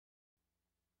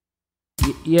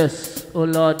Yes, O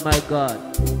Lord my God,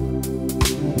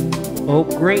 O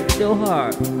great thou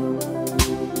art.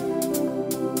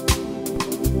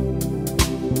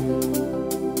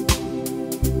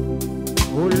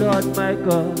 O Lord my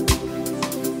God,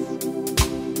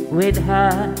 when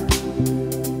high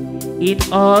in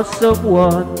awesome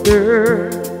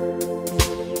wonder,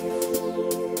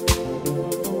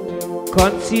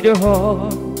 consider all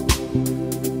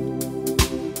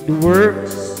the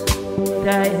works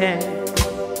thy hand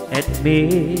hath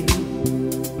made.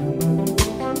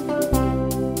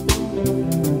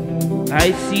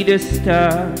 I see the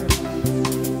stars,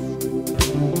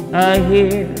 I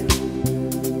hear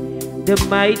the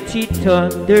mighty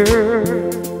thunder,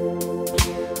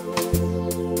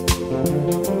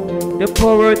 the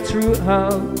power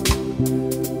throughout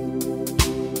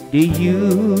the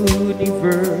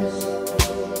universe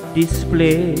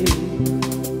display.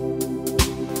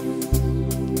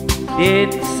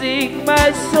 Then sing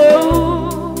my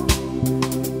soul,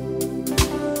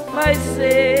 my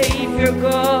Savior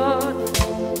God,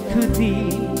 to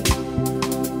thee.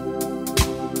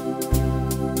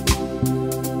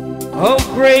 Oh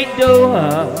great thou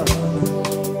art,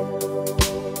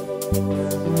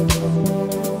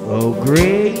 oh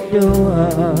great thou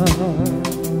art.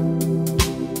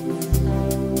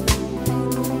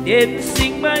 Then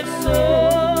sing my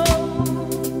soul,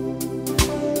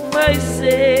 my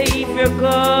Savior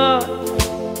God,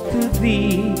 to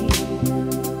thee.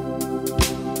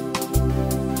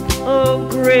 Oh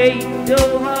great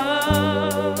thou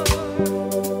art,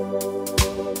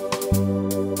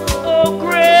 oh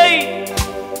great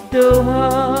thou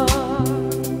art.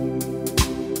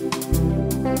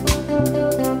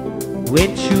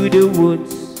 Went through the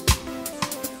woods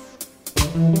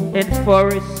and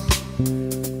forests,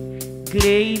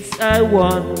 glades I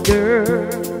wander,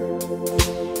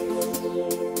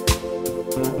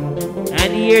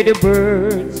 and hear the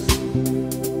birds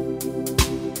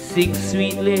sing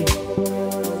sweetly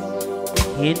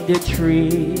in the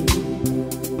tree.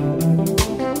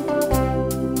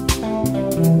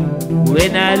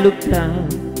 When I look down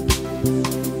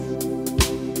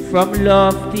from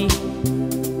lofty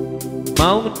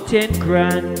mountain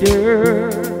grandeur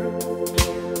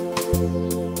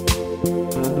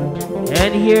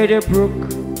and hear the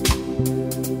brook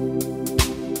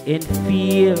and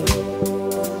feel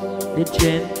the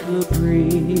gentle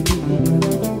breeze,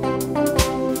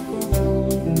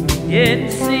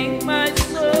 and sing my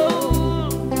soul,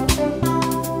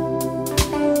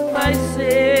 my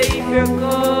Savior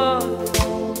God,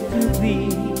 to thee.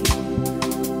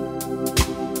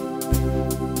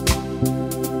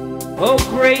 Oh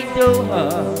great thou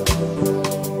art,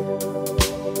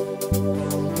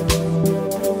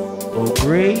 oh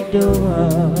great thou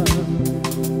art.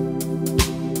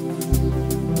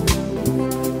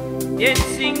 Then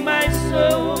sing my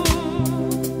soul,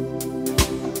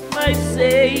 my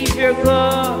Savior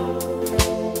God,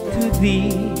 to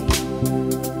thee.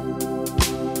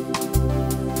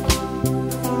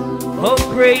 Oh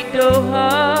great thou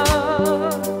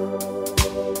art,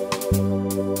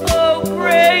 oh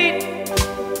great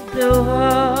thou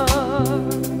art.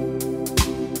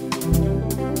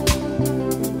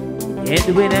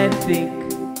 And when I think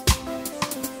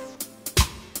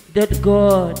that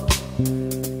God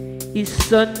His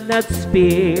Son not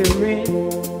sparing,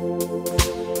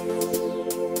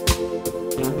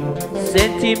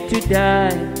 sent Him to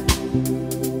die,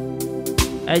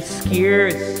 I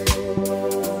scarce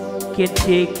can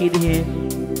take it in.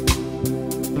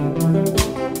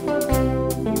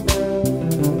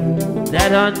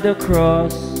 That on the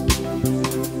cross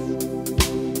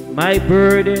my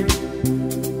burden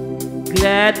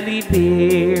gladly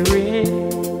bearing,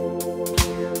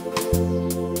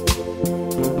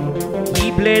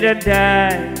 He bled and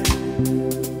died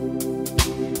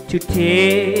to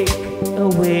take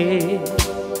away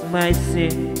my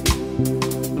sin.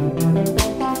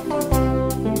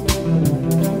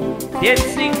 Then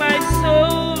sing my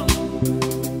soul,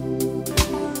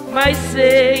 my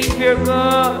Savior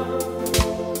God,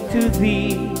 to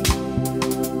thee.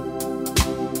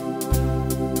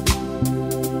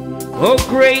 Oh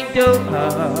great thou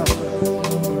art,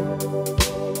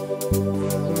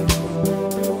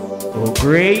 oh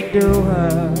great thou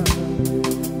art.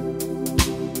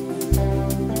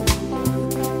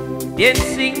 Then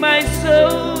sing my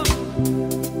soul,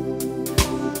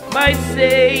 my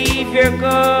Savior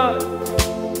God,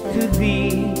 to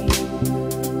thee.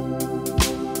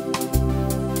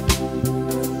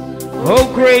 Oh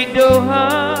great thou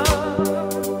art,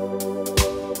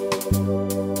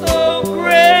 oh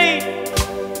great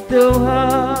thou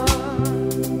art.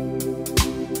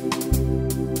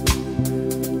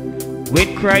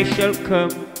 When Christ shall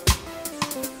come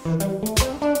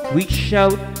with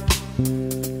shout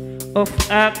of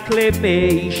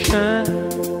acclamation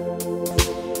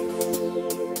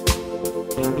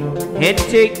and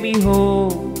take me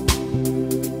home,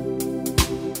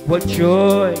 what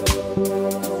joy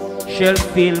shall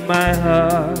fill my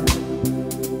heart.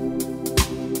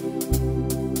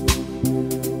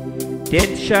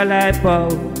 Then shall I bow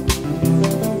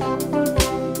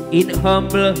in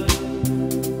humble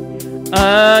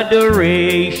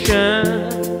adoration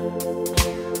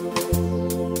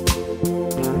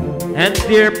and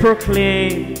there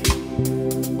proclaim,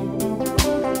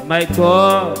 my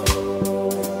God,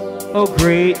 how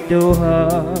great thou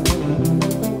art.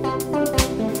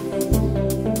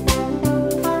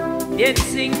 Then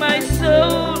sing my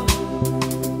soul,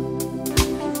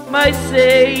 my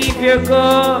Savior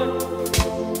God,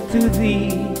 to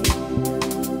thee.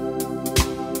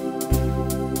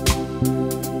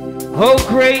 How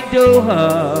great thou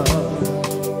art,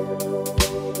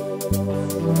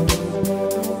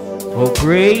 how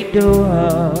great thou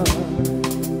art.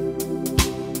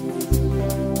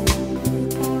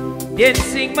 Then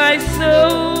sing my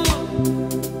soul,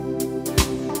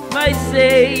 my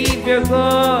Savior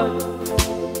God,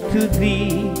 to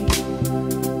thee.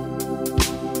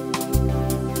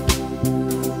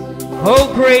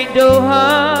 How great thou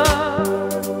art,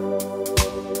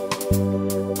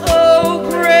 how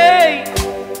great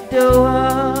thou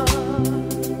art.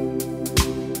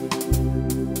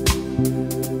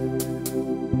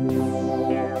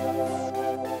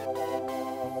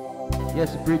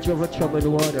 Yes, bridge over troubled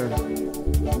water.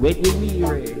 When you're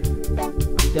weary,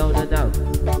 down and out.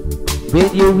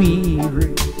 When you're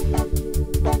weary,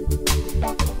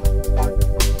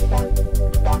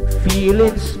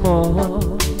 feeling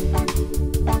small.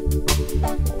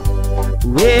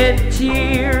 When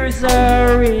tears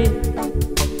are in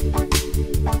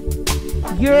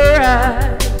your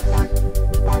eyes,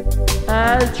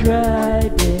 I'll dry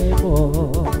them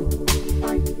all.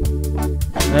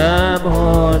 I'm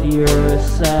on your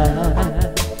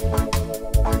side.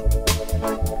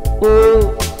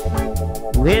 Oh,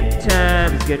 when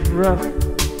times get rough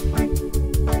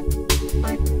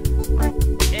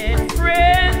and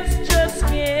friends just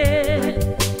can't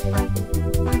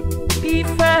be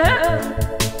found,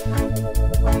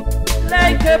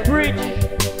 like a bridge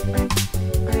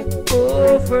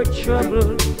over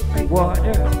troubled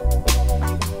water,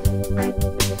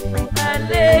 I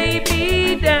lay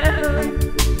me down.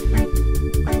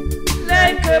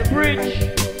 Like a bridge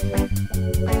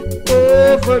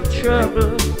over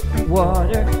troubled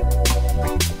water,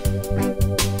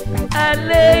 I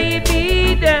lay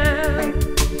me down.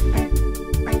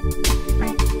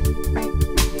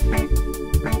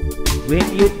 When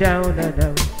you're down and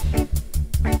out,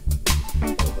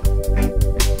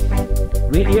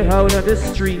 when you're out on the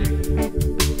street,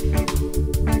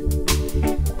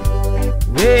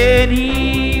 when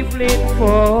evening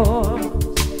falls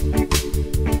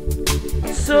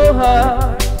so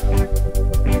hard,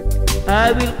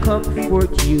 I will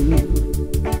comfort you.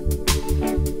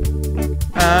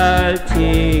 I'll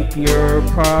take your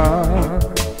part.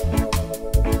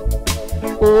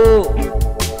 Oh,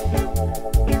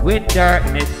 when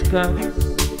darkness comes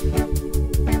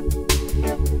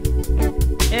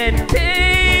and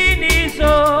pain is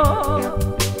all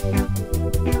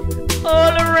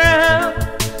around,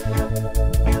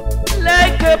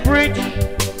 like a bridge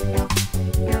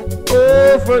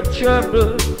over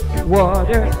troubled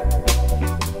water,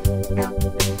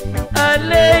 I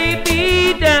lay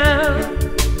me down.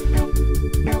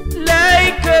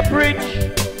 Like a bridge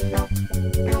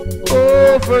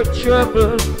over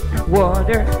troubled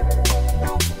water,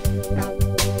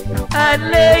 I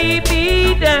lay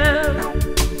me down.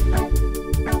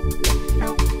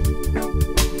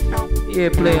 Yeah,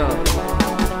 play on.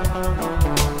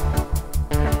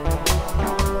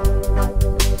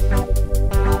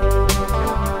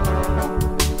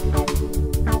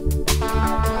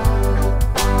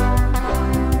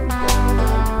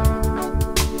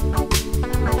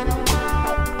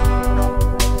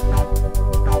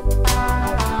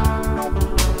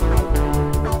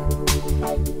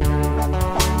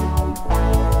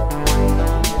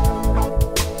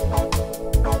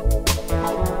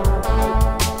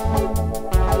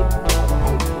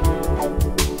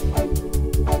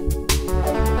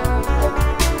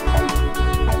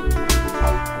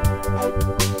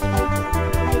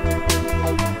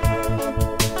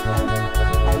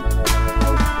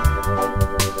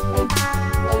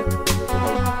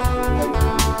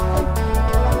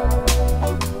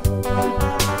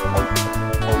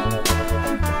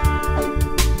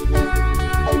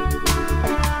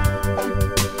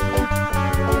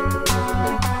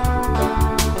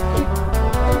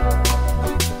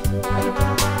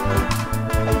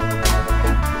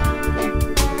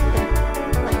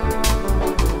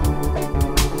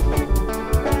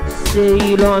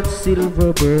 sail on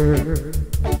silver bird,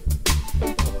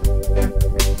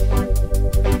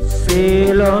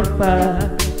 sail on by.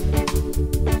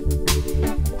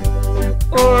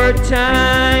 Our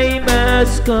time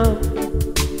has come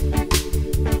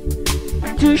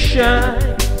to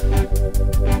shine.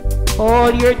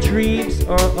 All your dreams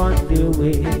are on their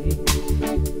way.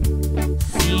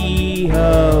 See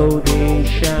how they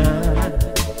shine.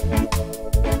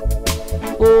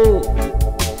 Oh,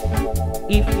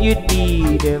 if you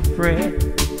need a friend,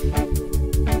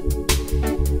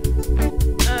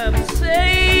 I'm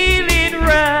sailing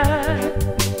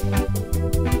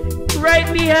right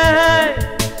behind,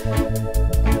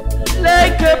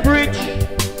 like a bridge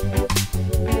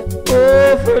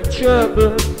over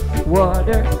troubled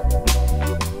water.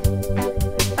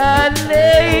 I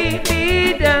lay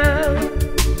me down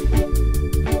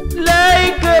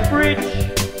like a bridge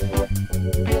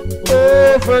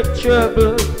over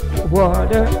troubled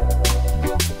water.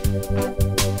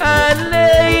 I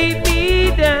lay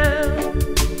me down.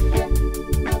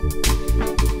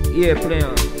 Yeah, play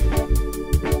on.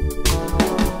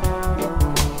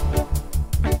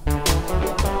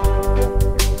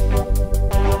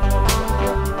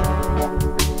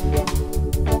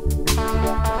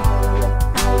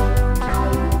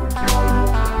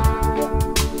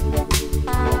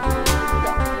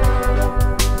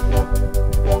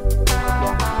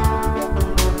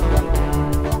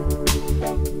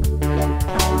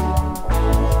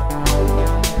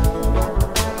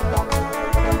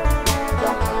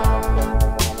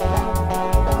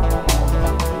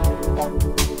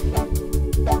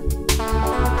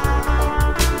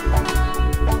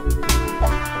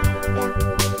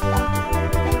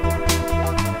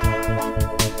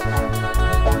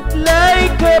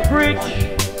 A bridge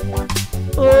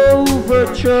over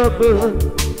troubled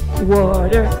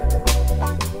water.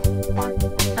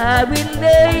 I will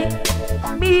lay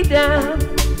me down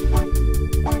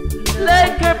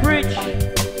like a bridge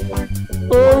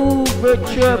over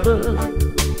troubled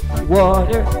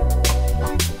water.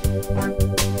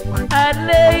 I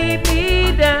lay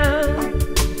me down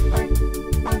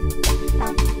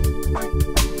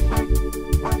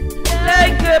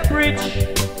like a bridge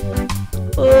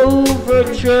over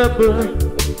troubled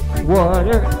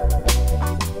water.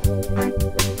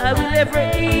 I will never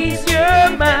ease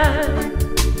your mind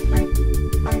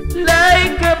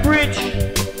like a bridge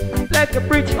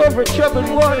over troubled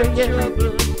water. Yeah.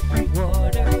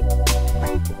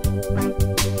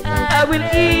 I will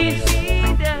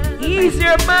ease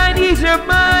your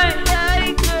mind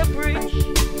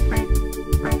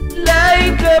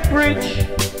like a bridge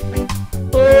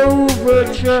over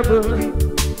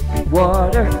troubled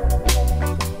water.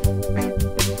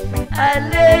 I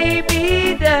lay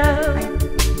me down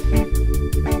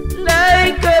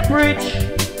like a bridge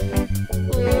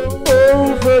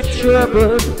over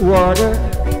troubled water.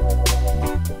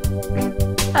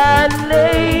 I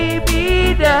lay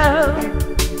me down,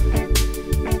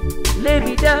 lay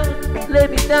me down, lay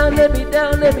me down, lay me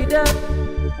down, lay me down.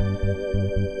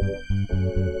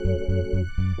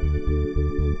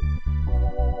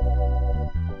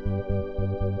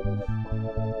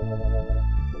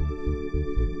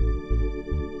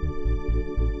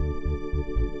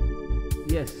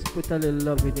 Yes, put a little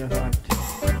love in your heart.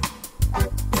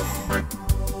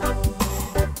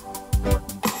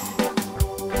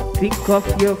 Think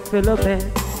of your fellow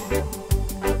man,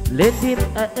 lend him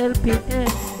a helping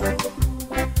hand.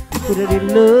 Put a little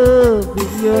love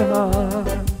in your heart.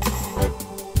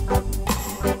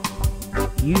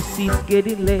 You see it's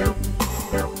getting late.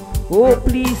 Oh,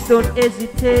 please don't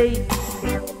hesitate.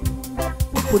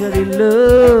 Put a little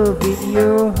love in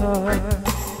your heart.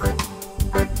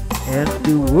 And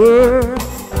the world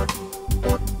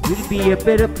will be a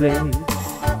better place.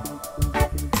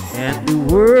 And the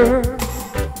world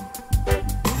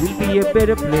will be a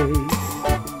better place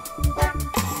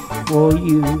for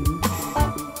you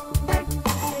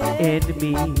and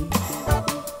me.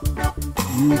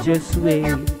 You just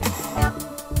wait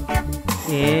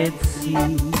and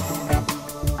see.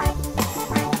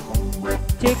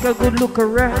 Take a good look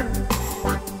around,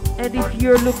 and if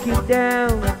you're looking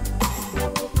down,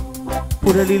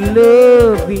 put a little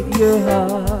love in your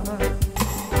heart.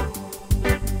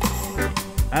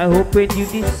 I hope when you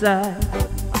decide,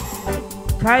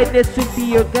 kindness will be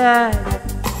your guide.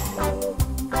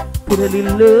 Put a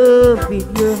little love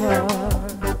in your heart.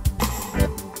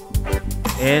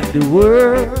 And the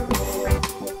world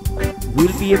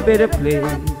will be a better place.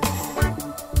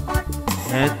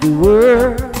 And the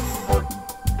world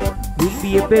will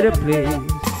be a better place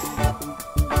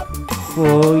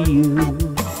for you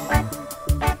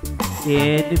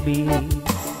and me.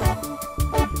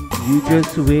 You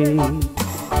just wait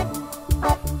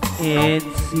and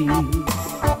see.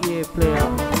 Yeah, play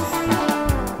on.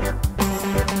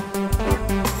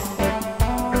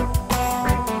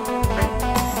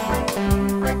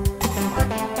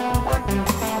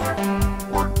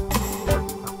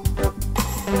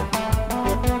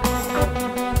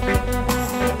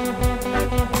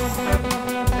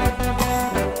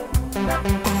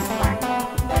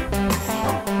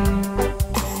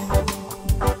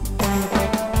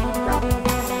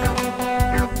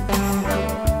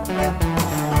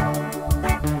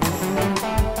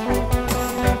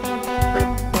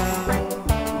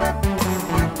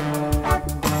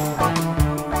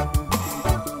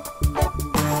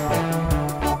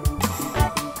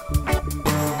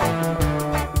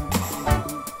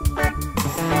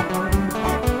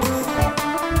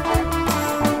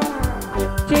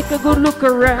 Take a good look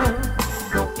around,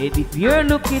 and if you're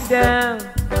looking down,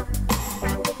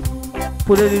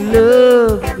 put a little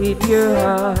love in your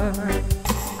heart.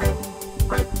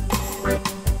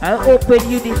 I'll open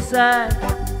you this side,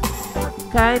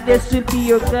 kindness will be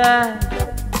your guide.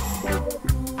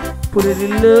 Put a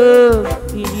little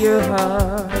love in your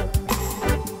heart,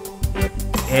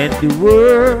 and the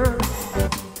world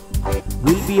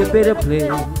will be a better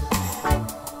place.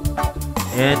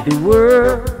 And the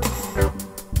world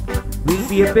will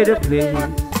be a better place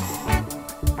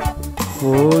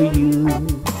for you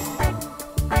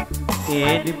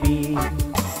and me.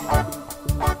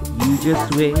 You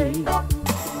just wait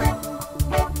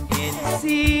and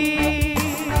see.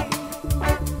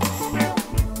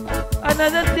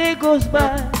 Another day goes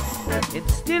by and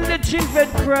still the children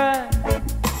cry.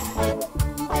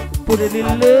 Put a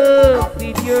little love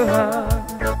in your heart.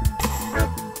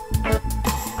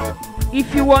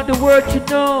 If you want the world to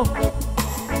know,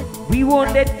 we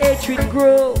won't let hatred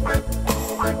grow.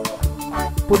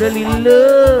 Put a little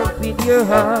love in your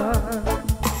heart,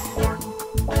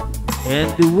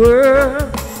 and the world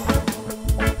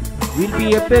will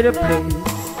be a better place.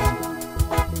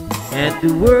 And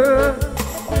the world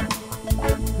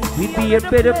will be a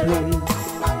better place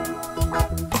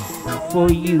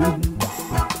for you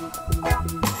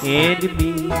and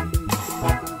me.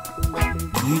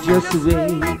 You just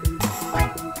wait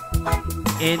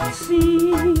and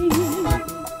see.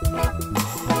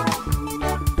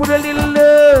 Put a little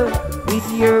love in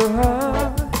your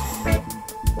heart.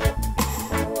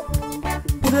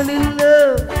 Put a little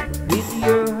love in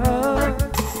your heart.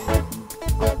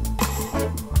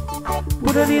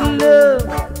 Put a little love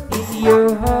in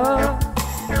your heart.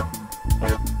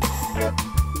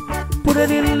 Put a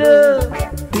little love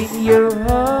in your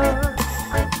heart.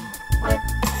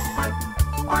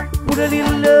 Put a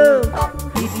little love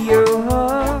in your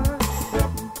heart.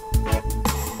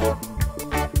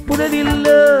 Put a little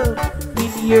love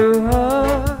in your heart.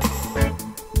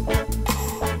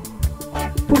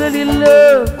 Put a little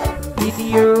love in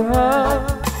your heart.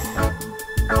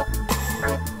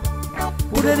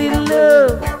 Put a little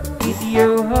love in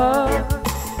your heart.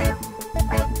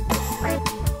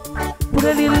 Put a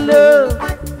little love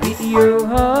in your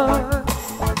heart.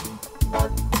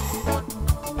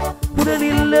 Put a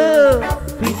little love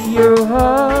in your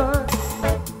heart.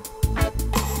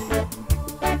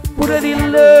 Put a little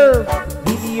love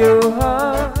in your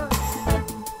heart.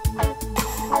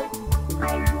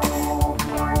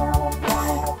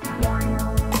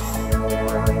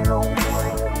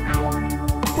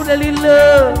 Put a little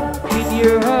love in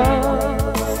your heart.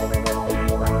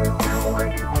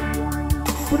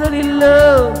 Put a little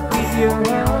love in your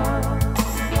heart.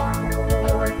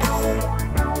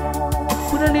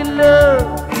 Put a little love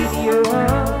in your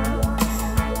heart.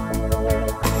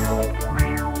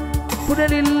 Put a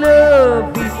little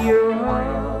love in your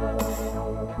heart.